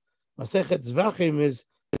dealing with Masechet Zvachim is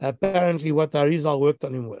apparently what the Arizal worked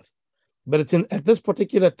on him with. But it's at this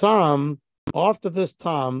particular time, after this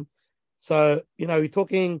time, so we're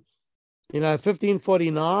talking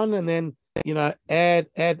 1549, and then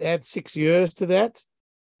add 6 years to that.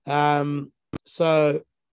 So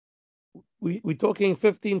we're talking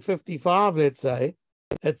 1555, let's say.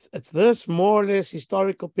 It's this more or less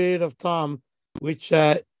historical period of time which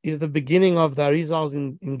is the beginning of the Arizal's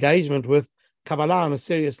engagement with Kabbalah on a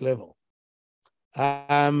serious level.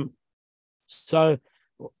 So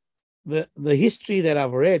the history that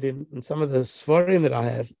I've read in some of the Sforim that I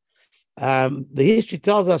have, the history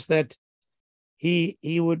tells us that he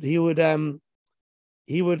would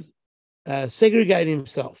segregate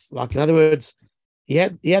himself. Like, in other words, he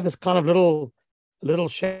had this kind of little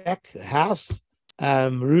shack house,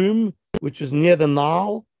 room, which was near the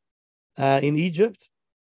Nile in Egypt,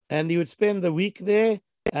 and he would spend the week there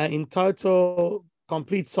in total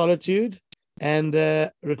complete solitude, and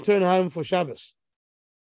return home for Shabbos.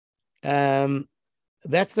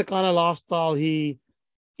 That's the kind of lifestyle he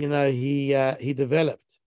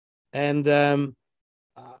developed, and I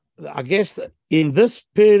guess that in this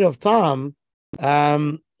period of time,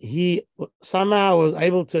 he somehow was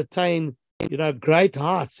able to attain great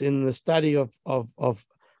heights in the study of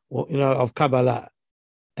Kabbalah,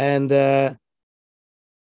 and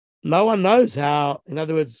no one knows how. In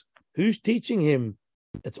other words, who's teaching him?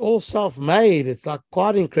 It's all self-made. It's like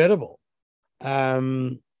quite incredible.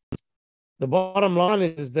 The bottom line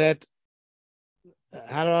is that,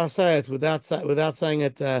 how do I say it without saying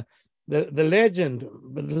it the legend,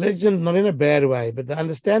 but the legend not in a bad way, but the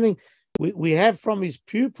understanding we have from his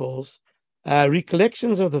pupils,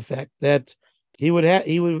 recollections of the fact that he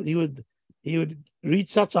would reach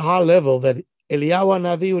such a high level that Eliyahu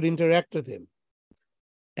Navi would interact with him,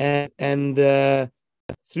 and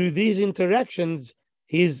through these interactions,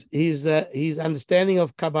 his understanding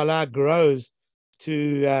of Kabbalah grows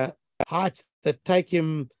to heights that take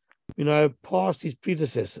him, past his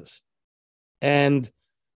predecessors. And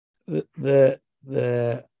the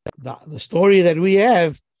story that we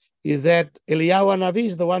have is that Eliyahu Navi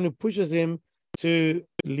is the one who pushes him to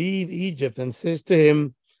leave Egypt and says to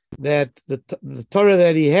him that the Torah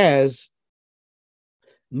that he has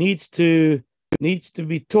needs to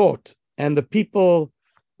be taught, and the people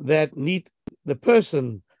that need, the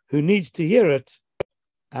person who needs to hear it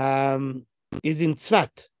is in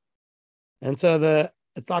Tzvat. And so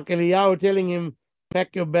it's like Eliyahu telling him,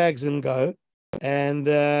 pack your bags and go. And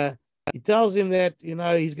he tells him that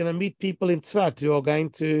he's going to meet people in Tzvat who are going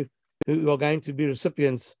to be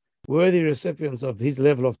worthy recipients of his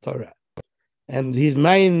level of Torah. And his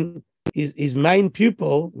main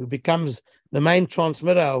pupil, who becomes the main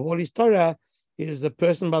transmitter of all his Torah, is a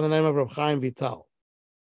person by the name of Reb Chaim Vital.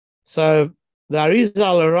 So the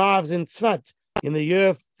Arizal arrives in Tzvat in the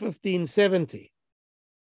year 1570,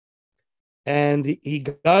 and he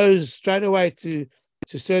goes straight away to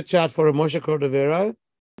search out for a Moshe Cordovero,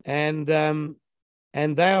 and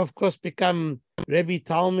they of course become Rebbe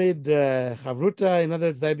Talmud Chavruta. In other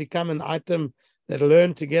words, they become an item that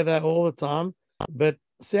learn together all the time. But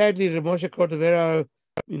sadly, Reb Moshe Cordovero,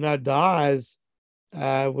 dies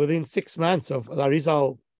within 6 months of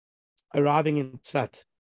Arizal arriving in Tzvat.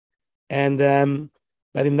 And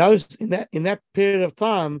but in that period of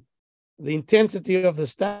time, the intensity of the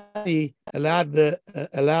study allowed the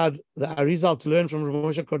Arizal to learn from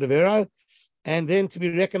Moshe Cordovero, and then to be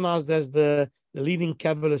recognized as the leading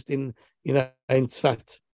Kabbalist in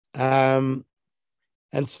Tzvat. And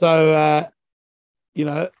so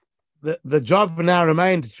the job now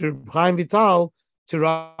remained to Chaim Vital to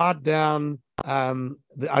write down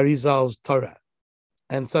the Arizal's Torah.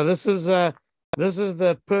 And so this is the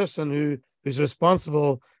person who's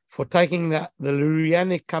responsible for taking the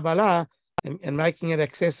Lurianic Kabbalah and making it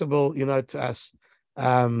accessible, to us,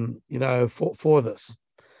 for this.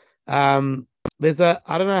 I don't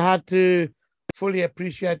know how to fully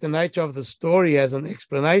appreciate the nature of the story as an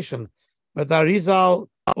explanation, but the Arizal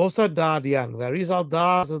also died young. The Arizal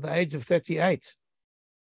dies at the age of 38.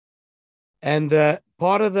 And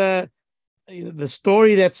part of the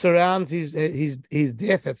story that surrounds his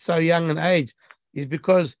death at so young an age is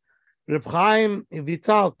because Reb Chaim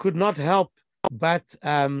Vital could not help but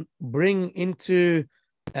bring into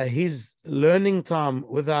his learning time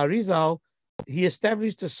with the Arizal. He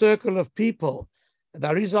established a circle of people. The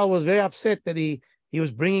Arizal was very upset that he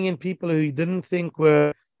was bringing in people who he didn't think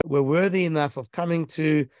were worthy enough of coming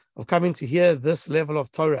to hear this level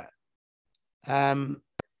of Torah.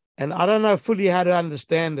 And I don't know fully how to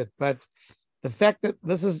understand it, but the fact that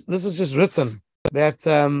this is just written, that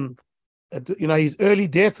his early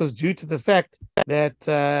death was due to the fact that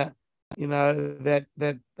that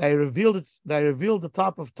they revealed the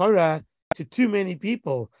type of Torah to too many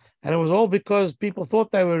people, and it was all because people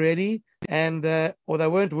thought they were ready and or they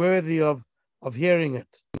weren't worthy of hearing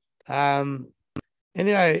it.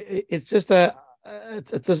 Anyway, it's just a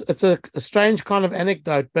strange kind of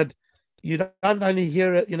anecdote, but you don't only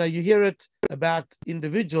hear it. You hear it about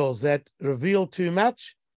individuals that reveal too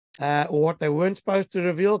much, or what they weren't supposed to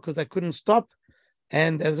reveal because they couldn't stop,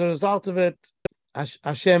 and as a result of it,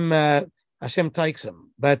 Hashem takes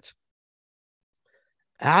them. But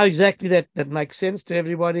how exactly that makes sense to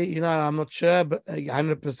everybody, I'm not sure, but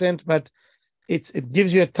 100%. But it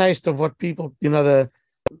gives you a taste of what people, the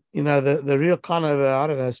real kind of I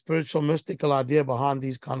don't know, spiritual mystical idea behind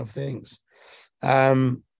these kind of things.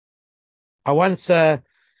 I once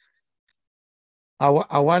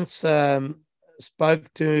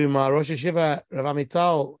spoke to my Rosh Yeshiva, Rav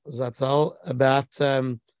Amital Zatzal, about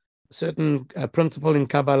certain principle in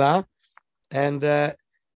Kabbalah, and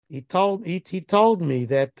he told me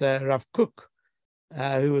that Rav Kook,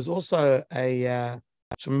 who was also a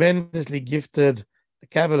tremendously gifted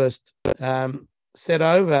Kabbalist, said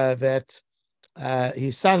over that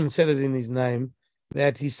his son said it in his name,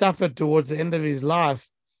 that he suffered towards the end of his life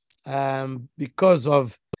because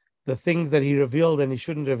of the things that he revealed and he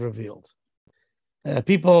shouldn't have revealed.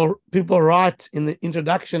 People write in the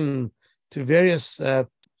introduction to various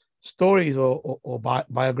stories or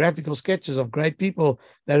biographical sketches of great people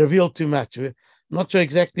that reveal too much. We're not sure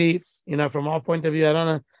exactly, from our point of view, I don't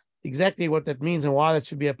know exactly what that means and why that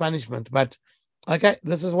should be a punishment. But Okay,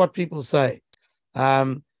 this is what people say.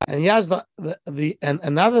 And here's and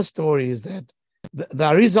another story is that the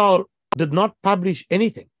Arizal did not publish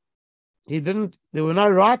anything. There were no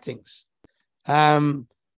writings.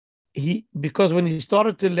 Because when he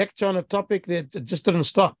started to lecture on a topic, that it just didn't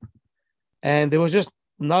stop. And there was just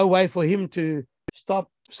no way for him to stop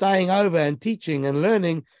saying over and teaching and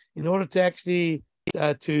learning in order to actually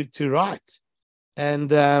to write.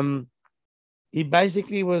 And he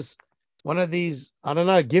basically was one of these, I don't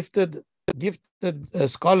know, gifted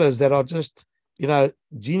scholars that are just,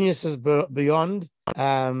 geniuses beyond,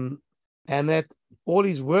 and that all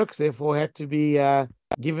his works therefore had to be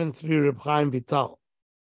given through Reb Chaim Vital.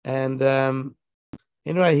 And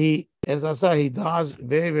anyway, he, as I say, he dies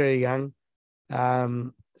very, very young,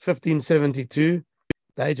 1572,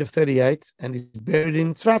 the age of 38, and he's buried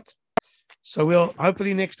in Tzfat. So we'll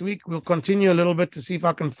hopefully next week we'll continue a little bit to see if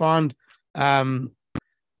I can find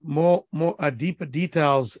more deeper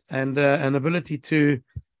details and an ability to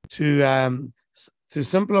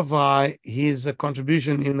simplify his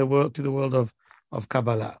contribution in the world to the world of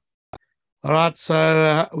Kabbalah. All right,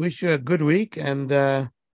 so I wish you a good week, and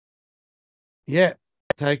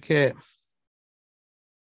take care.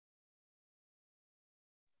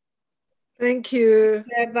 Thank you,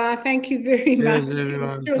 Rabbi. Thank you very much.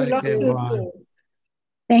 Everyone. Take care. Bye.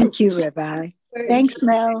 Thank you, Rabbi. Thanks,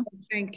 Mel. Thank you.